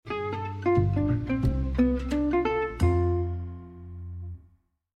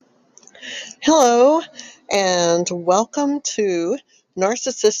Hello, and welcome to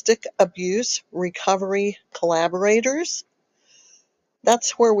Narcissistic Abuse Recovery Collaborators.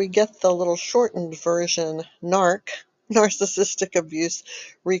 That's where we get the little shortened version, Narcissistic Abuse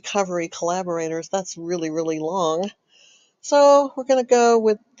Recovery Collaborators. That's really, really long. So we're going to go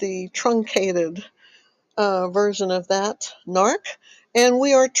with the truncated version of that, NARC. And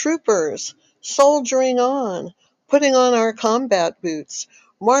we are troopers, soldiering on, putting on our combat boots,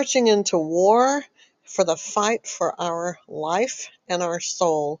 marching into war for the fight for our life and our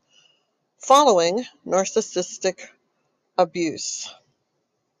soul, following narcissistic abuse.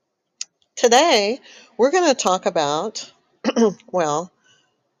 Today, we're going to talk about, well,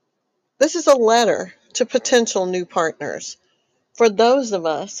 this is a letter to potential new partners. For those of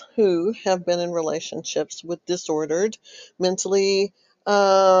us who have been in relationships with disordered, mentally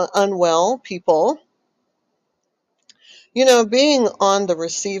unwell people, being on the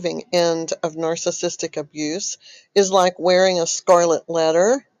receiving end of narcissistic abuse is like wearing a scarlet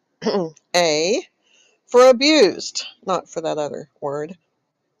letter, A, for abused, not for that other word.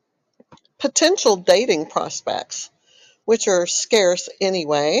 Potential dating prospects, which are scarce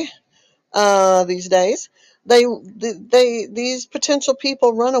anyway these days. These potential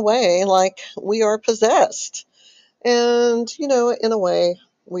people run away like we are possessed. And, in a way,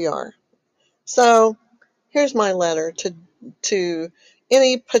 we are. So here's my letter to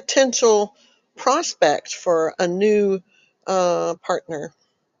any potential prospect for a new partner.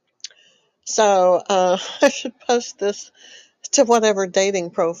 So I should post this to whatever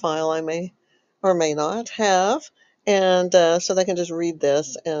dating profile I may or may not have, and so they can just read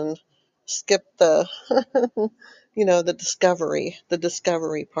this and skip the, the discovery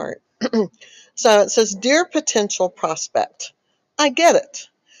part. So it says, "Dear potential prospect, I get it.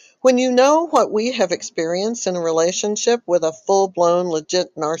 When you know what we have experienced in a relationship with a full-blown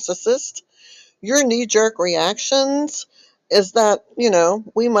legit narcissist, your knee-jerk reactions is that,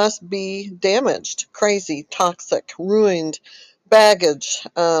 we must be damaged, crazy, toxic, ruined, baggage,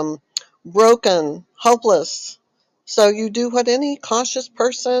 broken, hopeless. So you do what any cautious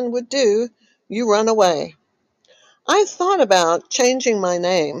person would do, you run away. I thought about changing my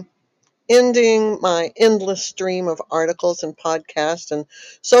name, ending my endless stream of articles and podcasts and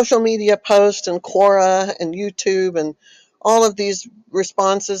social media posts and Quora and YouTube and all of these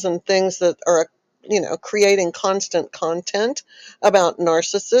responses and things that are, creating constant content about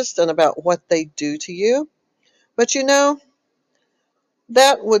narcissists and about what they do to you. But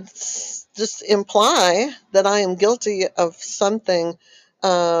that would just imply that I am guilty of something,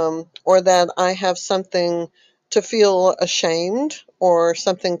 or that I have something to feel ashamed or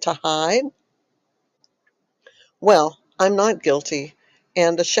something to hide. Well, I'm not guilty,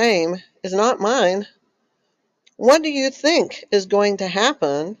 and the shame is not mine. What do you think is going to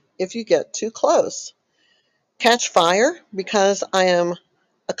happen if you get too close? Catch fire because I am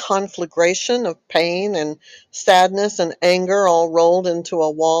a conflagration of pain and sadness and anger all rolled into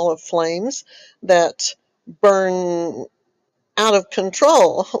a wall of flames that burn out of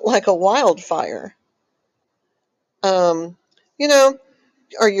control like a wildfire? Um, you know,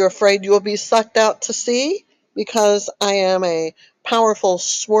 Are you afraid you will be sucked out to sea? Because I am a powerful,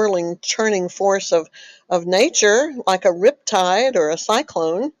 swirling, churning force of nature, like a riptide or a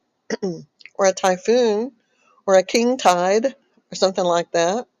cyclone or a typhoon or a king tide or something like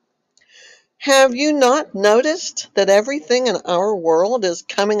that. Have you not noticed that everything in our world is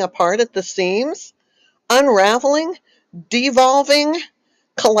coming apart at the seams, unraveling, devolving,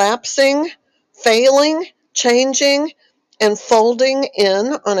 collapsing, failing, changing, and folding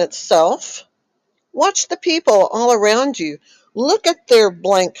in on itself? Watch the people all around you. Look at their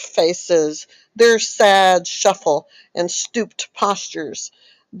blank faces, their sad shuffle and stooped postures,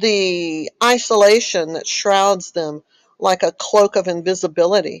 the isolation that shrouds them like a cloak of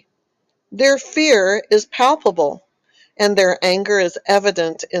invisibility. Their fear is palpable, and their anger is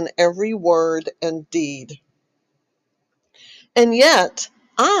evident in every word and deed. And yet,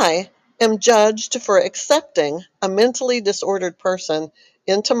 I am judged for accepting a mentally disordered person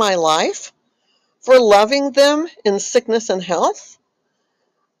into my life, for loving them in sickness and health.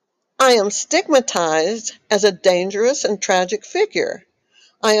 I am stigmatized as a dangerous and tragic figure.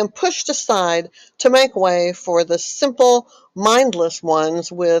 I am pushed aside to make way for the simple, mindless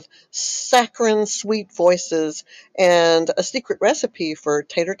ones with saccharine sweet voices and a secret recipe for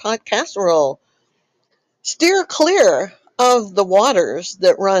tater tot casserole. Steer clear of the waters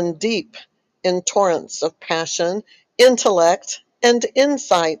that run deep in torrents of passion, intellect, and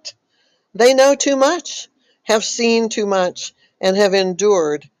insight. They know too much, have seen too much, and have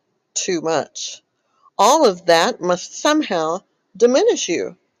endured too much. All of that must somehow diminish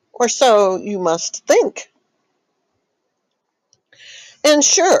you or so you must think. And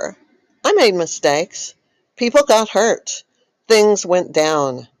sure, I made mistakes. People got hurt. Things went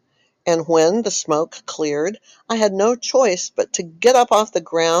down. And when the smoke cleared, I had no choice but to get up off the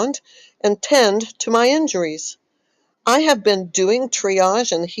ground and tend to my injuries. I have been doing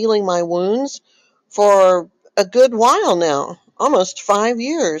triage and healing my wounds for a good while now, almost 5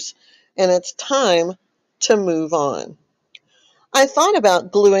 years, and it's time to move on. I thought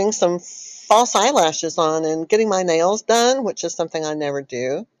about gluing some false eyelashes on and getting my nails done, which is something I never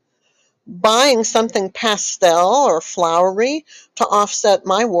do. Buying something pastel or flowery to offset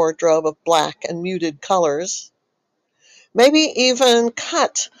my wardrobe of black and muted colors. Maybe even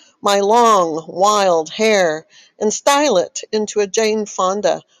cut my long, wild hair and style it into a Jane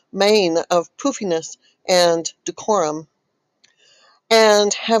Fonda mane of poofiness and decorum.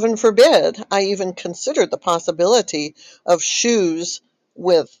 And heaven forbid, I even considered the possibility of shoes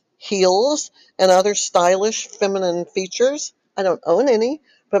with heels and other stylish feminine features. I don't own any,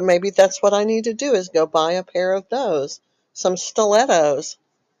 but maybe that's what I need to do is go buy a pair of those. Some stilettos.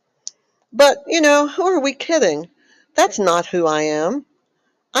 But, who are we kidding? That's not who I am.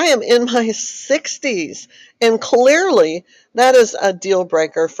 I am in my 60s, and clearly that is a deal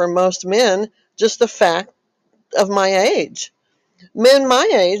breaker for most men, just the fact of my age. Men my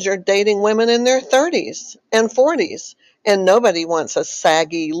age are dating women in their 30s and 40s, and nobody wants a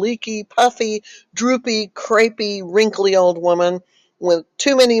saggy, leaky, puffy, droopy, crepey, wrinkly old woman with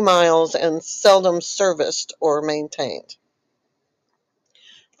too many miles and seldom serviced or maintained.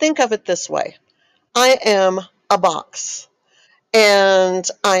 Think of it this way. I am a box, and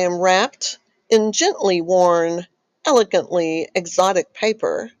I am wrapped in gently worn, elegantly exotic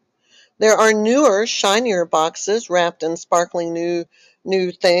paper. There are newer, shinier boxes wrapped in sparkling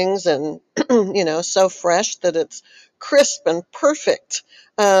new things and so fresh that it's crisp and perfect.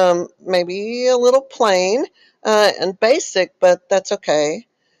 Maybe a little plain and basic, but that's okay.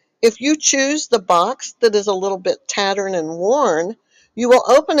 If you choose the box that is a little bit tattered and worn, you will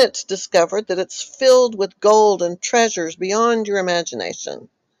open it to discover that it's filled with gold and treasures beyond your imagination.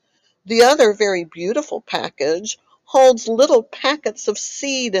 The other very beautiful package holds little packets of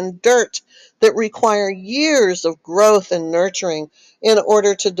seed and dirt that require years of growth and nurturing in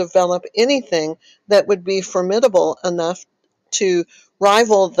order to develop anything that would be formidable enough to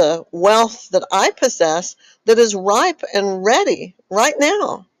rival the wealth that I possess that is ripe and ready right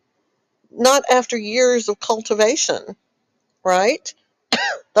now, not after years of cultivation, right?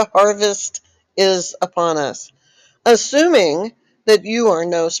 The harvest is upon us. Assuming that you are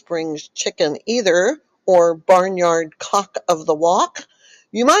no spring chicken either, or barnyard cock of the walk,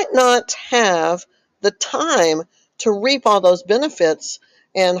 you might not have the time to reap all those benefits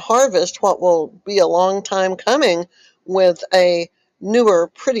and harvest what will be a long time coming with a newer,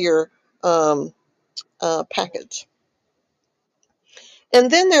 prettier package.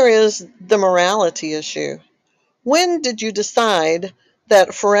 And then there is the morality issue. When did you decide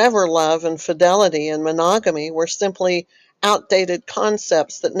that forever love and fidelity and monogamy were simply outdated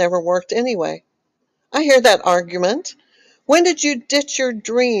concepts that never worked anyway? I hear that argument. When did you ditch your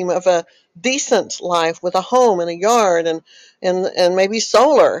dream of a decent life with a home and a yard and maybe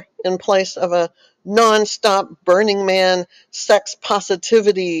solar in place of a nonstop Burning Man sex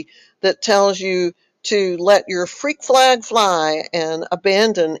positivity that tells you to let your freak flag fly and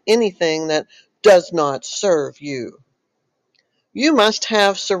abandon anything that does not serve you? You must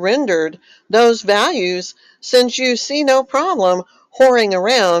have surrendered those values since you see no problem whoring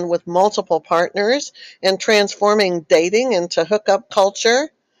around with multiple partners and transforming dating into hookup culture.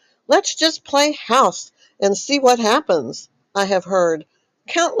 Let's just play house and see what happens, I have heard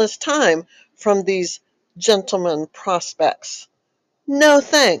countless times from these gentlemen prospects. No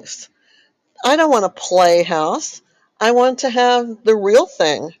thanks. I don't want to play house. I want to have the real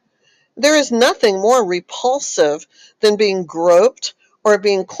thing. There is nothing more repulsive than being groped or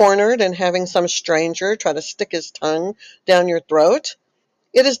being cornered and having some stranger try to stick his tongue down your throat.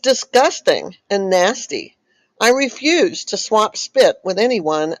 It is disgusting and nasty. I refuse to swap spit with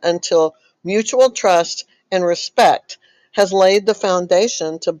anyone until mutual trust and respect has laid the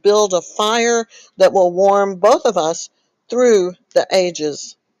foundation to build a fire that will warm both of us through the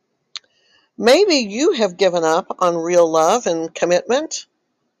ages. Maybe you have given up on real love and commitment,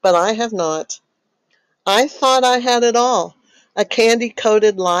 but I have not. I thought I had it all, a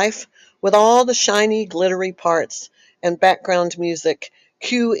candy-coated life with all the shiny, glittery parts and background music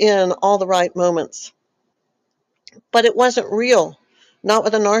cue in all the right moments. But it wasn't real, not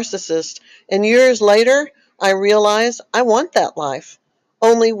with a narcissist. And years later, I realized I want that life,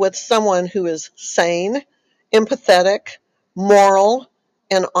 only with someone who is sane, empathetic, moral,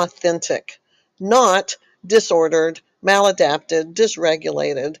 and authentic, not disordered, maladapted,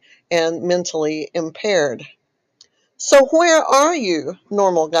 dysregulated, and mentally impaired. So where are you,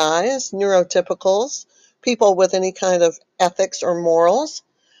 normal guys, neurotypicals, people with any kind of ethics or morals?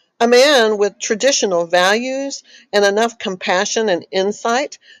 A man with traditional values and enough compassion and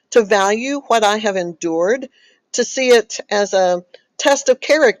insight to value what I have endured, to see it as a test of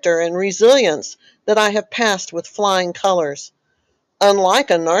character and resilience that I have passed with flying colors. Unlike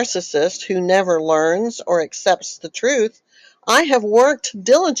a narcissist who never learns or accepts the truth, I have worked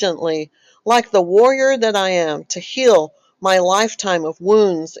diligently, like the warrior that I am, to heal my lifetime of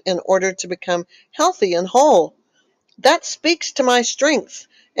wounds in order to become healthy and whole. That speaks to my strength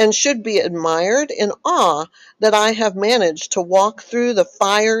and should be admired in awe that I have managed to walk through the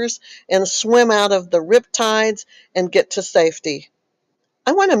fires and swim out of the riptides and get to safety.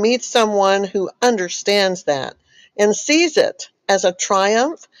 I want to meet someone who understands that and sees it as a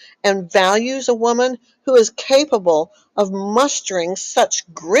triumph and values a woman who is capable of mustering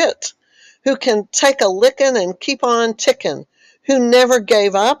such grit, who can take a licking and keep on ticking, who never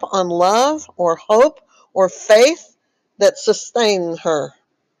gave up on love or hope or faith that sustained her.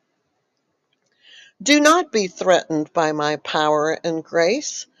 Do not be threatened by my power and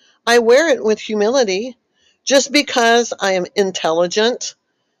grace. I wear it with humility. Just because I am intelligent,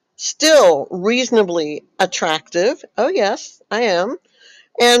 still reasonably attractive, oh yes, I am,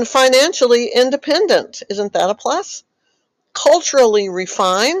 and financially independent, isn't that a plus? Culturally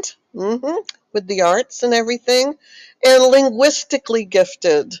refined, with the arts and everything, and linguistically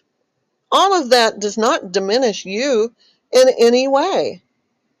gifted. All of that does not diminish you in any way.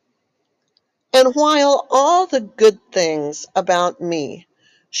 And while all the good things about me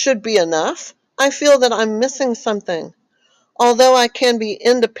should be enough, I feel that I'm missing something. Although I can be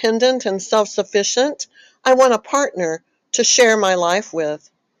independent and self-sufficient, I want a partner to share my life with.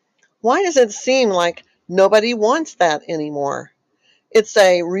 Why does it seem like nobody wants that anymore? It's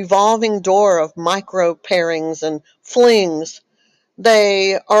a revolving door of micro pairings and flings.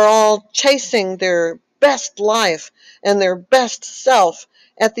 They are all chasing their best life and their best self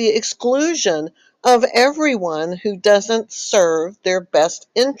at the exclusion of everyone who doesn't serve their best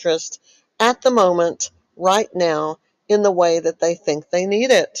interest at the moment, right now, in the way that they think they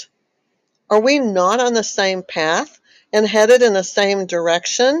need it. Are we not on the same path and headed in the same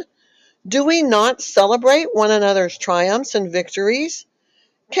direction? Do we not celebrate one another's triumphs and victories?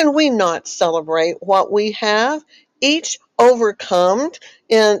 Can we not celebrate what we have each overcome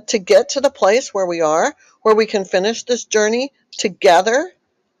and to get to the place where we are, where we can finish this journey together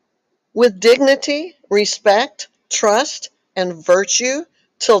with dignity, respect, trust, and virtue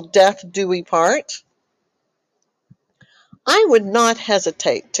till death do we part? I would not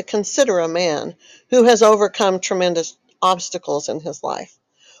hesitate to consider a man who has overcome tremendous obstacles in his life.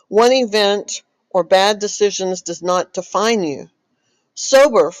 One event or bad decisions does not define you.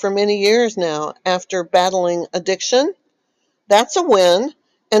 Sober for many years now after battling addiction, that's a win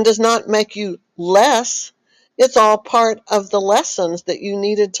and does not make you less. It's all part of the lessons that you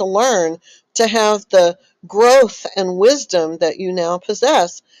needed to learn to have the growth and wisdom that you now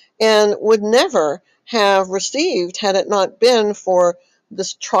possess and would never have received had it not been for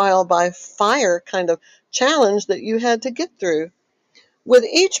this trial by fire kind of challenge that you had to get through. With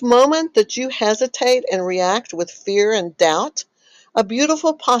each moment that you hesitate and react with fear and doubt, a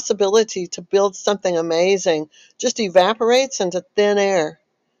beautiful possibility to build something amazing just evaporates into thin air.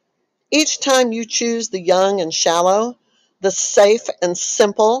 Each time you choose the young and shallow, the safe and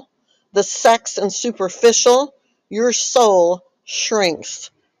simple, the sex and superficial, your soul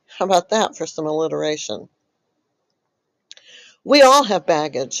shrinks. How about that for some alliteration? We all have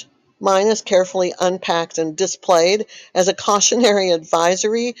baggage. Mine is carefully unpacked and displayed as a cautionary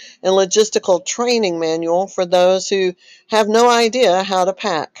advisory and logistical training manual for those who have no idea how to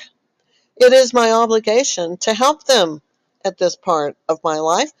pack. It is my obligation to help them at this part of my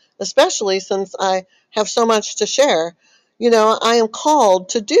life, especially since I have so much to share. I am called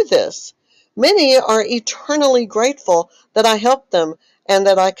to do this. Many are eternally grateful that I help them and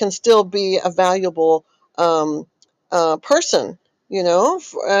that I can still be a valuable person,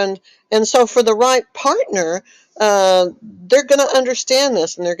 and so for the right partner, they're going to understand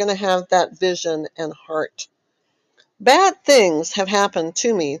this and they're going to have that vision and heart. Bad things have happened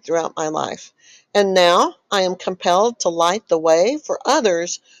to me throughout my life, and now I am compelled to light the way for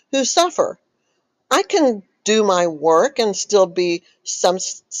others who suffer. I can do my work and still be some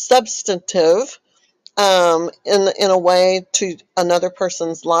substantive in a way to another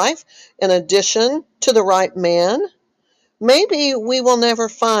person's life, in addition to the right man. Maybe we will never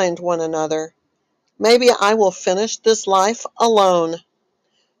find one another. Maybe I will finish this life alone.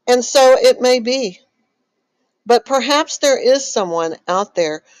 And so it may be. But perhaps there is someone out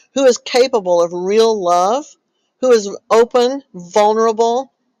there who is capable of real love, who is open,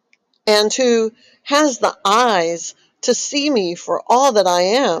 vulnerable, and who has the eyes to see me for all that I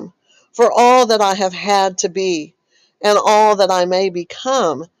am, for all that I have had to be, and all that I may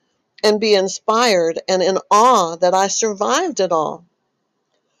become, and be inspired and in awe that I survived it all.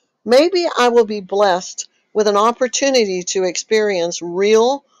 Maybe I will be blessed with an opportunity to experience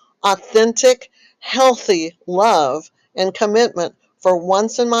real, authentic, healthy love and commitment for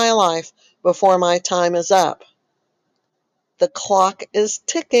once in my life before my time is up. The clock is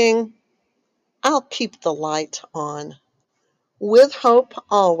ticking. I'll keep the light on. With hope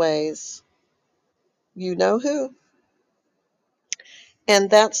always. You know who.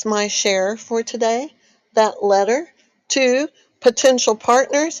 And that's my share for today. That letter to potential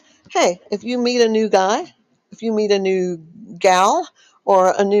partners. Hey, if you meet a new guy, if you meet a new gal,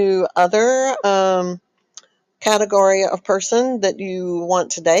 or a new other category of person that you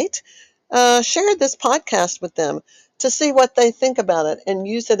want to date, share this podcast with them to see what they think about it and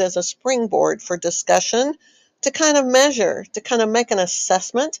use it as a springboard for discussion to kind of measure, to kind of make an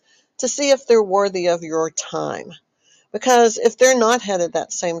assessment to see if they're worthy of your time. Because if they're not headed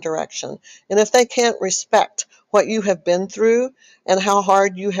that same direction, and if they can't respect what you have been through and how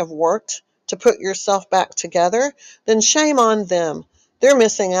hard you have worked to put yourself back together, then shame on them. They're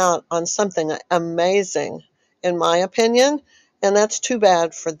missing out on something amazing, in my opinion, and that's too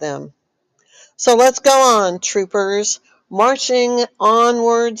bad for them. So let's go on, troopers, marching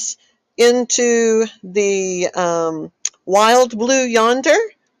onwards into the wild blue yonder.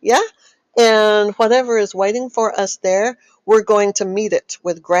 Yeah? And whatever is waiting for us there, we're going to meet it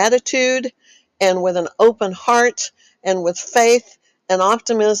with gratitude and with an open heart and with faith and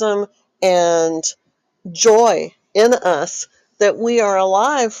optimism and joy in us that we are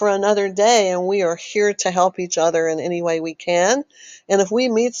alive for another day and we are here to help each other in any way we can. And if we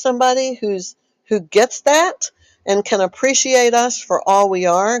meet somebody who gets that and can appreciate us for all we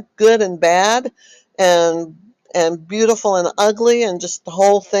are, good and bad, and beautiful and ugly, and just the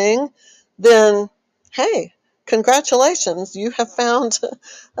whole thing, then hey, congratulations, you have found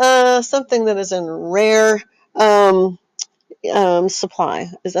something that is in rare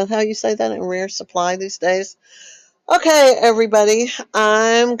supply. Is that how you say that, in rare supply these days? Okay, everybody,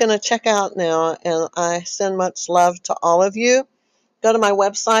 I'm going to check out now, and I send much love to all of you. Go to my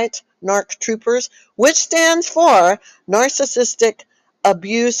website, Narc Troopers, which stands for Narcissistic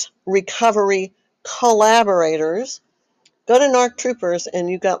Abuse Recovery Collaborators. Go to Narc Troopers, and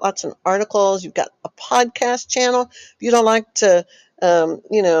you've got lots of articles. You've got a podcast channel. If you don't like to,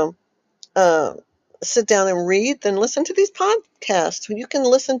 sit down and read, then listen to these podcasts. You can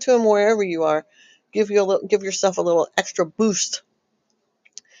listen to them wherever you are. Give yourself a little extra boost.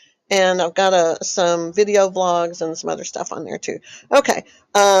 And I've got some video vlogs and some other stuff on there too. Okay,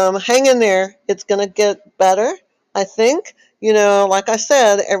 hang in there. It's going to get better, I think. Like I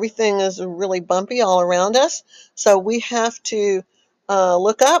said, everything is really bumpy all around us. So we have to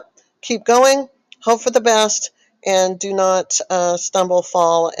look up, keep going, hope for the best, and do not stumble,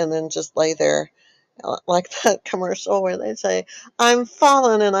 fall, and then just lay there. Like that commercial where they say, I'm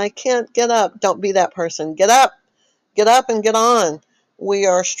fallen and I can't get up. Don't be that person. Get up and get on. We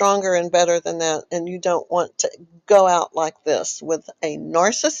are stronger and better than that, and you don't want to go out like this with a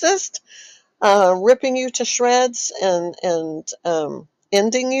narcissist ripping you to shreds and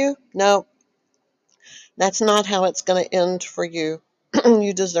ending you. No, that's not how it's going to end for you.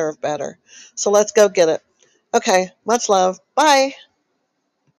 You deserve better. So let's go get it. Okay, much love. Bye.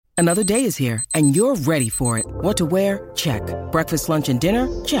 Another day is here, and you're ready for it. What to wear? Check. Breakfast, lunch, and dinner?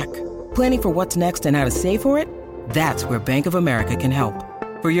 Check. Planning for what's next and how to save for it? That's where Bank of America can help.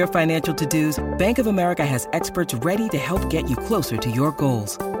 For your financial to-dos, Bank of America has experts ready to help get you closer to your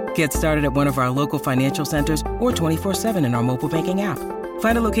goals. Get started at one of our local financial centers or 24/7 in our mobile banking app.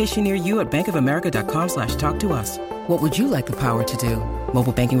 Find a location near you at bankofamerica.com/talktous. What would you like the power to do?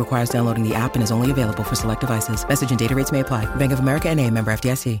 Mobile banking requires downloading the app and is only available for select devices. Message and data rates may apply. Bank of America N.A., member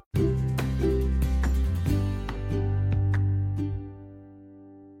FDIC.